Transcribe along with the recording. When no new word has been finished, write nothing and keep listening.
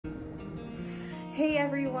Hey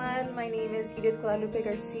everyone, my name is Edith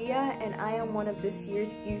Garcia and I am one of this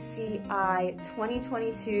year's UCI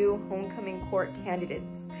 2022 Homecoming Court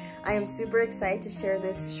candidates. I am super excited to share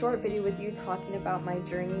this short video with you talking about my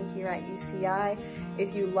journey here at UCI.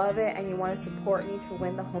 If you love it and you want to support me to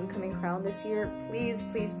win the homecoming crown this year, please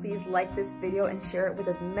like this video and share it with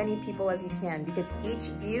as many people as you can, because each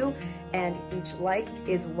view and each like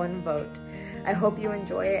is one vote. I hope you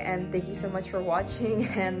enjoy it and thank you so much for watching,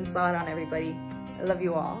 and saw it on everybody. I love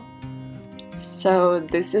you all. So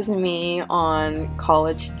this is me on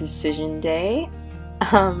college decision day.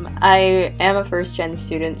 I am a first-gen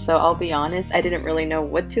student, so I'll be honest, I didn't really know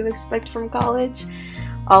what to expect from college.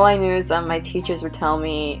 All I knew is that my teachers would tell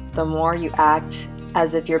me the more you act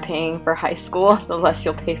as if you're paying for high school, the less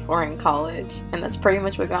you'll pay for in college. And that's pretty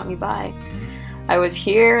much what got me by. I was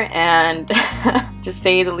here and to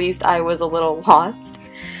say the least, I was a little lost.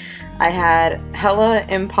 I had hella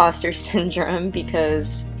imposter syndrome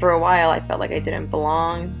because for a while I felt like I didn't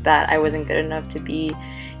belong, that I wasn't good enough to be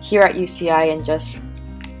here at UCI and just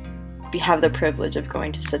have the privilege of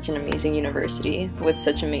going to such an amazing university with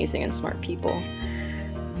such amazing and smart people.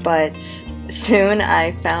 But soon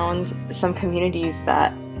I found some communities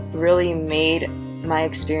that really made my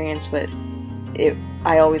experience what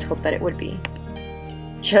I always hoped that it would be.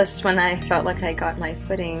 Just when I felt like I got my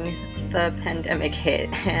footing, the pandemic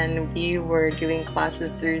hit and we were doing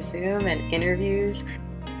classes through Zoom and interviews.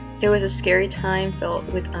 It was a scary time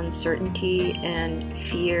filled with uncertainty and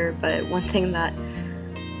fear, but one thing that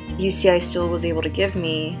UCI still was able to give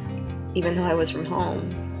me, even though I was from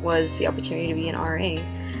home, was the opportunity to be an RA.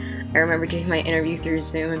 I remember doing my interview through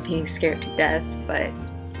Zoom and being scared to death, but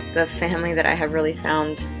the family that I have really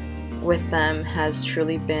found with them has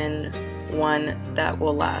truly been one that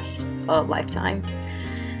will last a lifetime.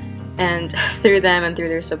 And through them and through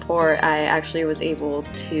their support, I actually was able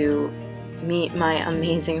to meet my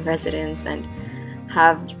amazing residents and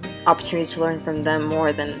have opportunities to learn from them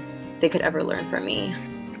more than they could ever learn from me.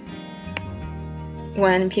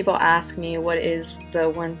 When people ask me what is the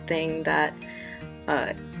one thing that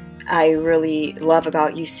I really love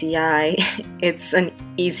about UCI, it's an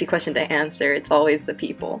easy question to answer. It's always the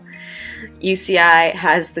people. UCI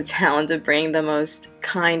has the talent of bringing the most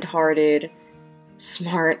kind-hearted,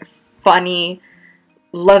 smart, funny,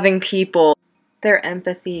 loving people. Their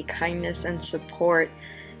empathy, kindness, and support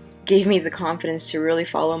gave me the confidence to really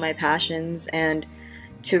follow my passions and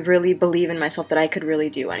to really believe in myself that I could really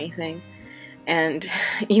do anything. And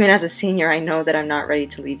even as a senior, I know that I'm not ready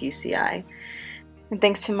to leave UCI. And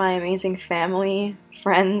thanks to my amazing family,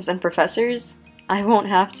 friends, and professors, I won't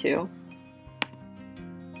have to.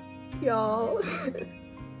 Y'all,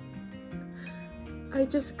 I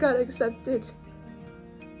just got accepted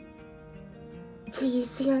to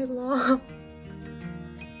UCI Law.